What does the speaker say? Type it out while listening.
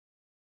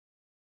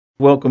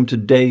Welcome to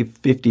day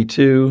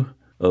 52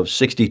 of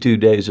 62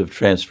 Days of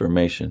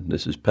Transformation.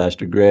 This is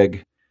Pastor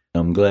Greg.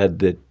 I'm glad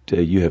that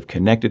you have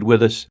connected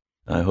with us.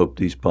 I hope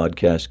these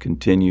podcasts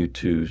continue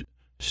to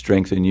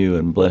strengthen you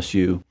and bless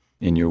you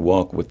in your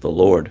walk with the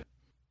Lord.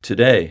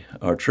 Today,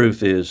 our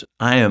truth is,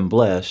 I am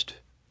blessed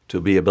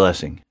to be a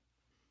blessing.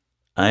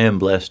 I am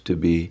blessed to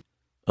be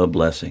a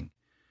blessing.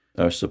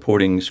 Our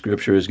supporting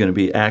scripture is going to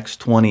be Acts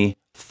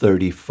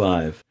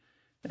 20:35.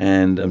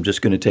 And I'm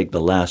just going to take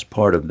the last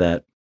part of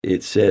that.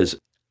 It says,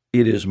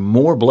 it is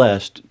more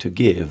blessed to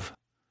give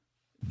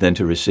than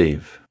to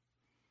receive.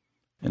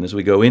 And as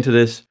we go into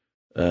this,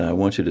 I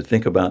want you to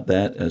think about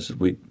that as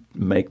we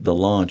make the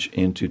launch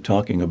into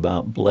talking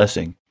about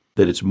blessing,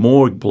 that it's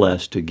more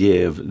blessed to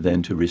give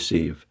than to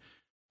receive.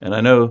 And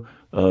I know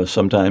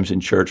sometimes in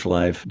church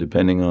life,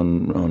 depending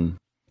on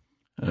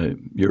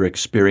your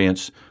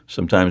experience,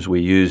 sometimes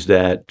we use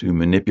that to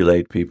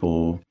manipulate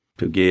people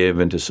to give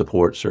and to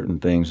support certain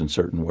things and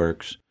certain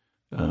works.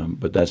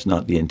 But that's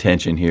not the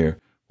intention here.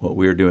 What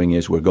we're doing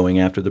is we're going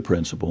after the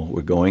principle,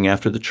 we're going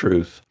after the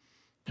truth,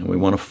 and we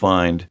want to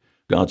find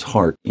God's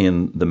heart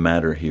in the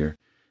matter here.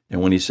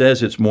 And when he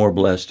says it's more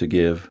blessed to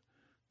give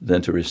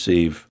than to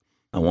receive,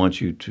 I want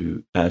you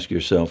to ask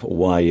yourself,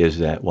 why is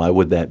that? Why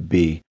would that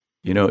be?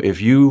 You know,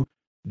 if you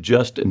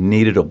just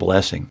needed a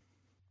blessing,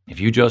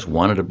 if you just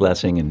wanted a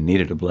blessing and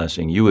needed a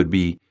blessing, you would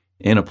be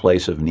in a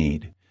place of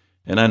need.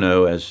 And I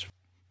know as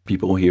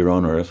people here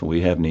on earth,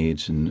 we have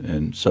needs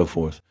and so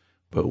forth.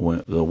 But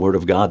when the Word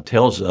of God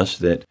tells us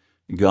that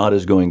God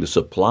is going to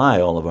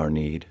supply all of our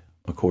need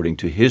according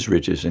to his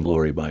riches and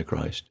glory by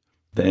Christ,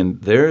 then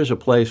there is a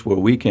place where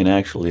we can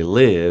actually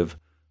live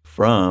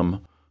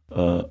from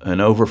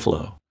an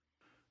overflow.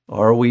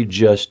 Are we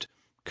just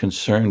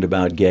concerned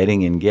about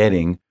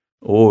getting,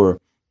 or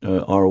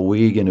are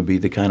we going to be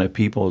the kind of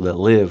people that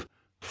live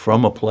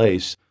from a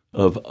place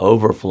of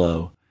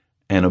overflow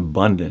and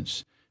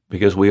abundance?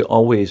 Because we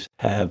always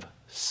have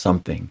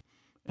something.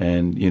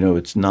 And, you know,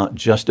 it's not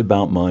just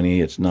about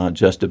money. It's not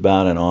just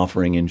about an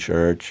offering in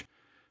church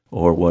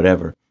or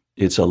whatever.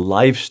 It's a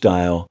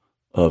lifestyle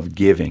of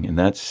giving. And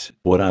that's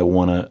what I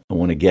want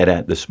to get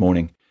at this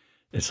morning.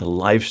 It's a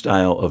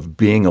lifestyle of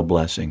being a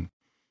blessing.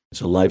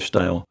 It's a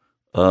lifestyle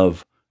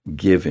of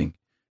giving.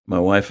 My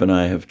wife and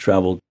I have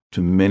traveled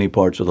to many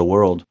parts of the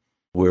world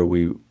where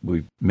we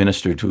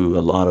minister to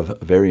a lot of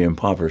very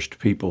impoverished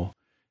people.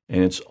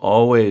 And it's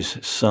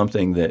always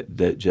something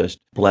that just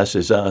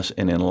blesses us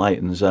and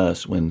enlightens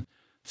us when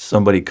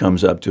somebody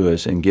comes up to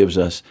us and gives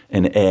us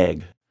an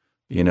egg,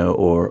 you know,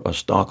 or a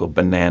stalk of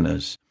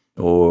bananas,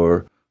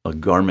 or a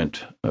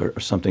garment or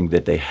something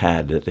that they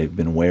had that they've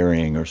been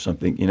wearing or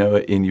something, you know,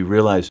 and you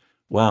realize,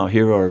 wow,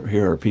 here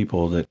are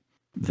people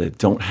that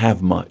don't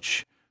have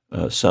much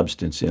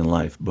substance in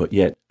life, but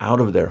yet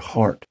out of their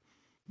heart,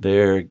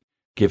 they're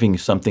giving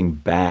something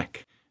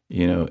back.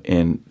 You know,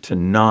 and to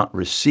not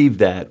receive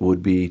that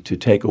would be to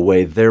take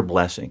away their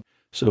blessing.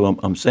 So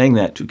I'm saying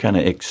that to kind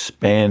of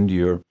expand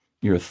your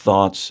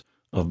thoughts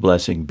of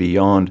blessing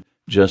beyond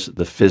just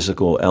the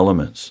physical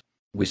elements.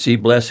 We see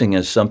blessing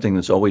as something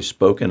that's always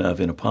spoken of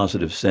in a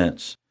positive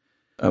sense.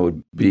 I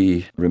would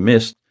be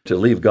remiss to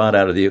leave God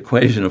out of the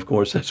equation. Of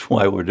course, that's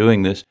why we're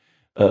doing this,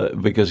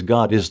 because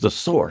God is the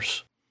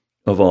source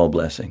of all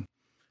blessing.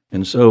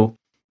 And so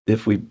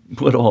if we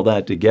put all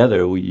that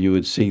together, you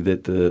would see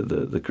that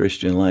the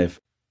Christian life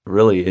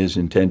really is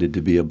intended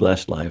to be a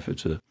blessed life.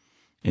 It's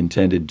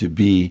intended to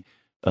be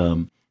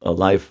a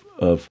life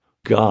of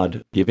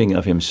God giving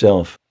of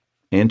himself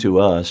into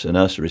us and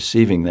us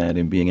receiving that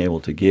and being able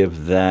to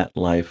give that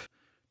life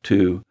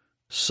to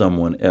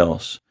someone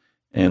else.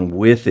 And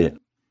with it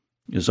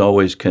is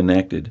always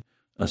connected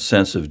a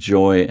sense of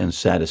joy and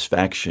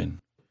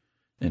satisfaction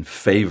and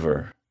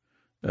favor,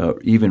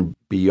 even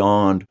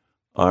beyond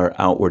our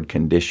outward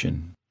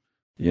condition.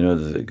 You know,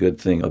 the good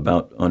thing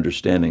about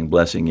understanding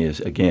blessing is,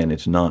 again,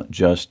 it's not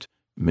just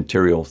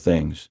material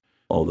things,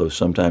 although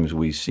sometimes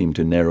we seem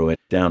to narrow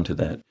it down to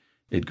that.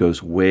 It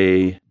goes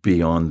way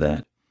beyond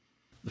that.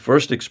 The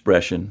first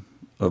expression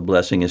of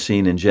blessing is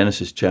seen in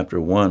Genesis chapter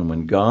 1,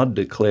 when God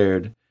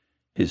declared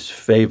his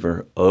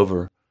favor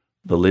over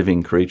the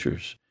living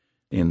creatures.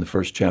 In the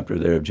first chapter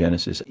there of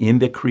Genesis, in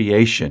the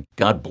creation,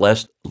 God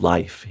blessed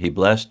life. He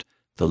blessed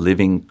the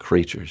living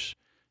creatures.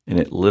 And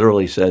it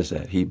literally says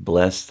that. He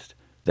blessed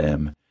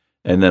them.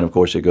 And then, of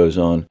course, it goes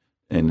on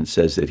and it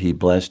says that he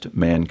blessed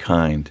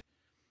mankind.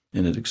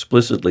 And it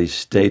explicitly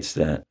states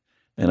that.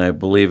 And I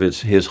believe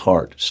it's his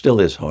heart, still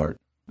his heart.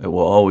 It will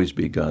always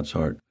be God's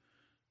heart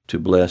to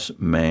bless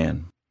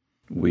man.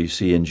 We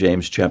see in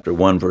James chapter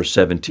 1, verse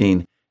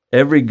 17,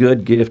 every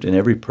good gift and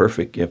every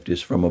perfect gift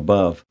is from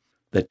above,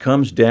 that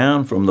comes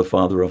down from the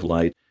Father of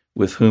light,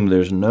 with whom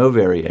there's no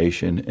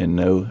variation and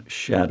no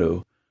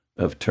shadow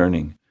of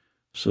turning.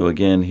 So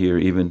again, here,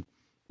 even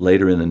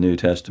later in the New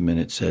Testament,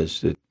 it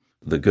says that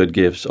the good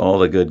gifts, all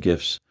the good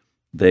gifts,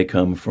 they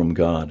come from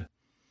God.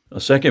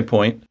 A second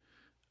point,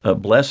 a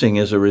blessing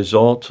is a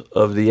result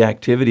of the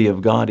activity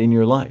of God in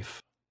your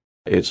life.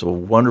 It's a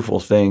wonderful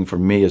thing for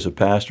me as a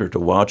pastor to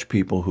watch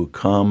people who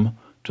come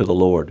to the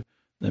Lord.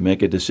 They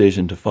make a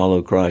decision to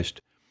follow Christ.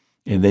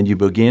 And then you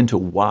begin to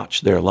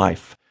watch their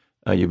life.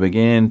 You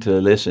begin to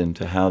listen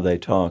to how they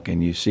talk,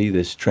 and you see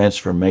this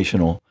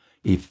transformational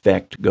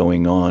effect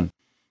going on.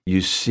 You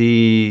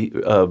see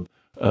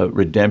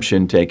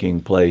redemption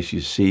taking place.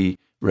 You see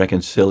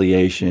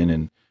reconciliation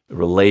and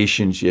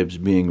relationships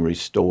being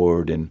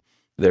restored, and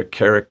their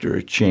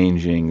character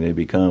changing. They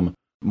become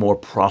more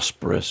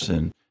prosperous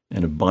and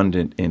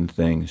abundant in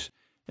things.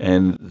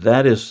 And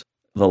that is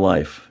the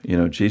life.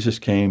 Jesus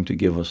came to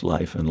give us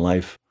life, and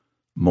life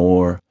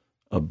more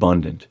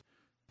abundant.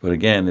 But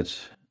again,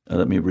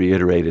 let me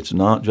reiterate, it's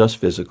not just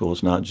physical,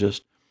 it's not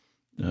just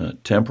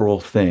temporal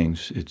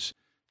things.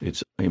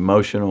 It's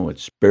emotional,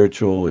 it's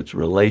spiritual, it's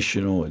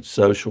relational, it's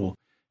social.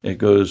 It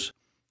goes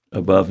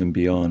above and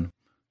beyond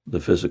the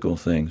physical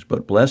things.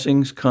 But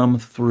blessings come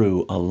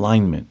through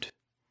alignment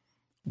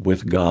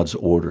with God's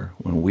order.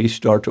 When we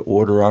start to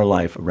order our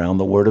life around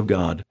the Word of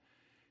God,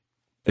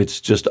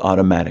 it's just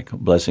automatic.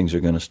 Blessings are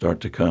going to start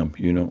to come.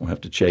 You don't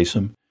have to chase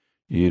them.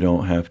 You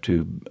don't have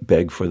to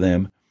beg for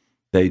them.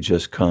 They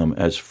just come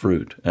as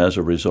fruit, as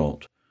a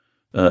result.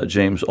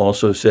 James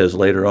also says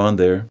later on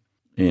there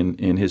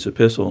in his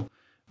epistle,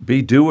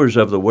 be doers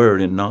of the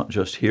word and not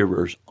just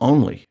hearers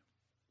only,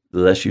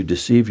 lest you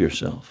deceive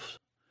yourselves.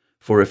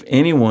 For if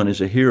anyone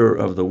is a hearer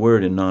of the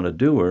word and not a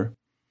doer,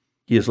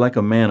 he is like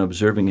a man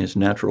observing his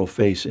natural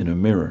face in a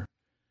mirror.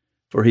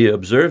 For he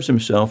observes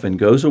himself and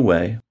goes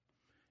away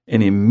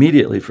and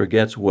immediately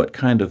forgets what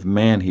kind of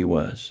man he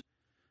was.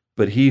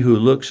 But he who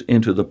looks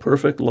into the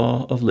perfect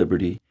law of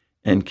liberty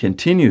and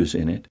continues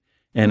in it,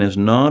 and is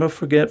not a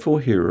forgetful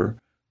hearer,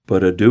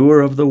 but a doer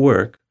of the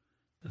work,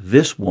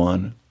 this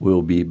one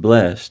will be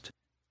blessed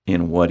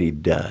in what he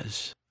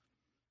does.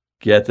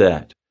 Get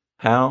that?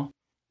 How?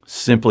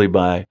 Simply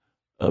by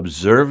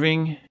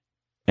observing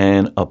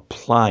and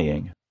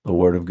applying the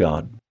Word of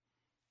God.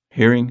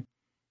 Hearing,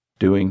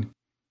 doing,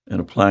 and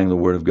applying the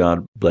Word of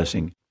God,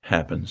 blessing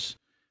happens.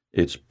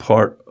 It's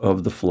part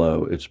of the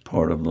flow. It's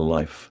part of the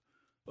life,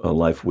 a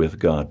life with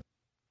God.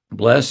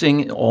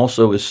 Blessing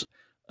also is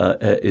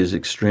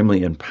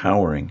extremely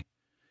empowering,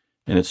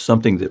 and it's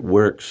something that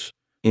works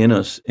in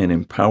us and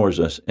empowers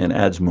us and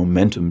adds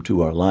momentum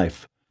to our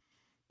life.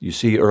 You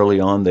see early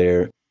on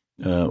there,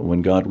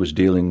 when God was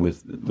dealing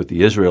with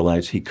the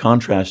Israelites, he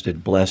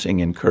contrasted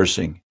blessing and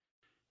cursing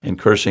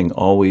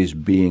always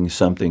being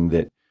something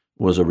that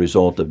was a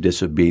result of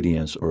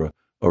disobedience or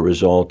a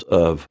result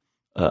of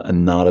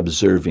not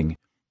observing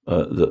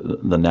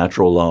the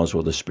natural laws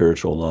or the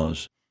spiritual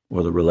laws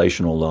or the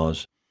relational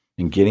laws,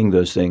 and getting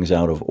those things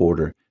out of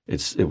order.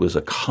 It was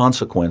a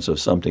consequence of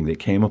something that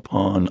came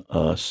upon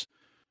us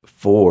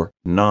for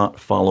not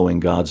following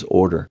God's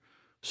order.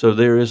 So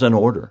there is an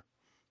order.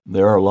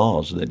 There are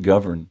laws that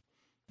govern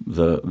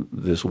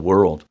this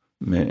world,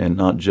 and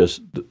not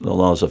just the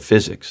laws of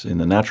physics in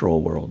the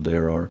natural world.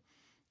 There are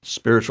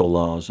spiritual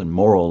laws and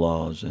moral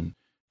laws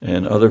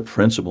and other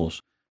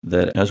principles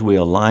that as we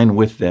align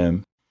with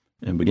them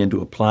and begin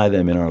to apply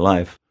them in our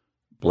life,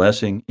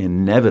 blessing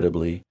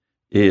inevitably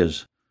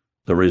is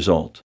the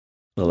result.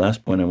 The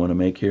last point I want to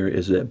make here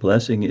is that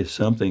blessing is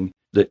something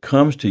that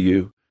comes to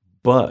you,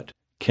 but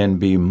can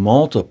be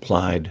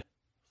multiplied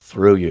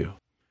through you.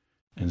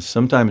 And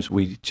sometimes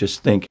we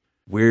just think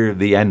we're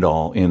the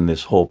end-all in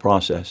this whole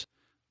process.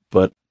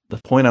 But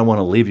the point I want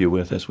to leave you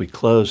with as we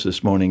close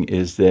this morning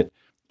is that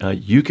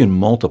you can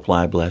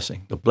multiply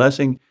blessing. The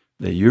blessing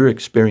that you're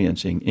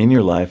experiencing in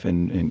your life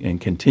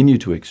and continue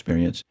to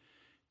experience,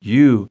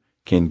 you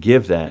can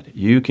give that.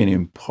 You can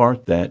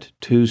impart that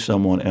to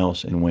someone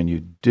else. And when you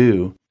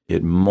do,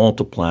 it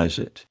multiplies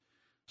it.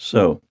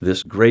 So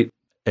this great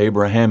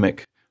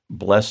Abrahamic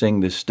blessing,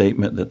 this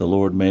statement that the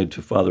Lord made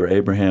to Father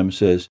Abraham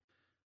says,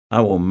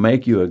 I will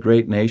make you a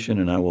great nation,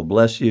 and I will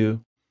bless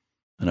you,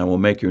 and I will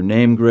make your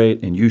name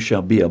great, and you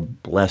shall be a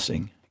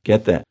blessing.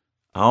 Get that.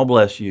 I'll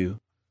bless you,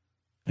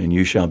 and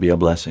you shall be a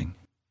blessing.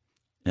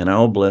 And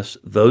I'll bless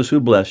those who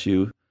bless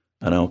you,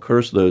 and I'll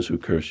curse those who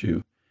curse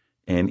you.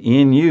 And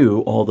in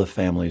you all the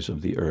families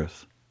of the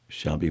earth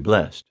shall be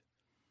blessed.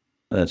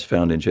 That's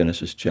found in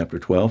Genesis chapter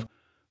 12,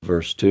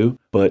 verse 2.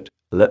 But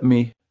let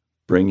me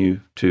bring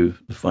you to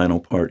the final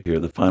part here.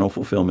 The final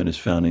fulfillment is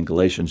found in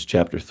Galatians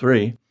chapter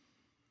 3,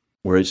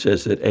 where it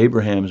says that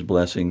Abraham's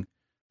blessing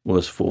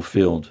was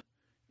fulfilled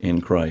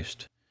in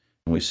Christ.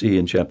 And we see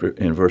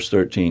in verse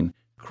 13,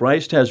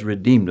 Christ has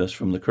redeemed us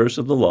from the curse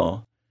of the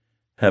law,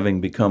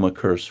 having become a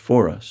curse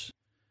for us,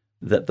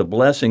 that the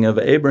blessing of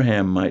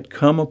Abraham might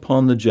come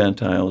upon the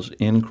Gentiles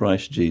in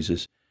Christ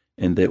Jesus,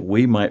 and that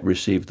we might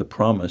receive the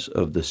promise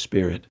of the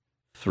Spirit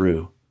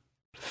through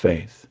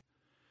faith.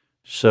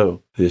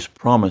 So this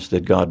promise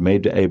that God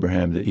made to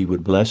Abraham that he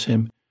would bless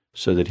him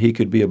so that he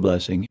could be a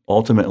blessing,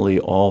 ultimately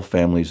all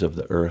families of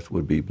the earth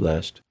would be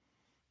blessed,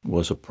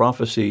 was a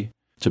prophecy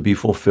to be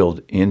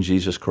fulfilled in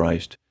Jesus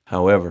Christ.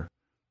 However,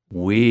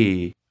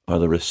 we are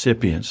the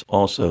recipients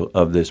also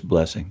of this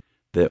blessing,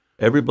 that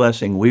every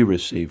blessing we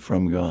receive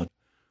from God,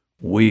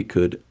 we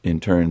could in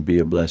turn be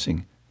a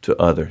blessing to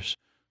others.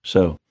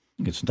 So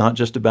it's not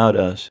just about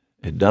us.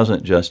 It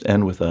doesn't just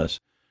end with us,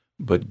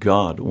 but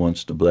God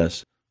wants to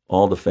bless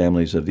all the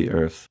families of the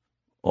earth,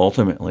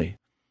 ultimately,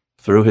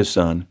 through His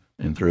Son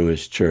and through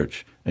His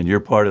church. And you're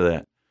part of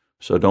that.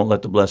 So don't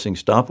let the blessing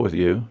stop with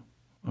you,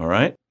 all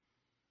right?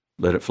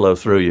 Let it flow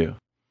through you.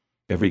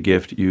 Every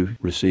gift you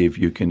receive,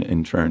 you can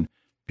in turn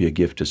be a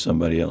gift to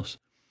somebody else.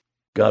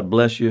 God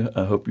bless you.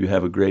 I hope you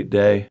have a great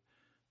day.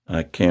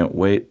 I can't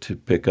wait to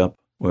pick up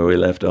where we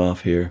left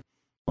off here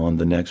on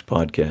the next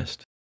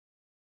podcast.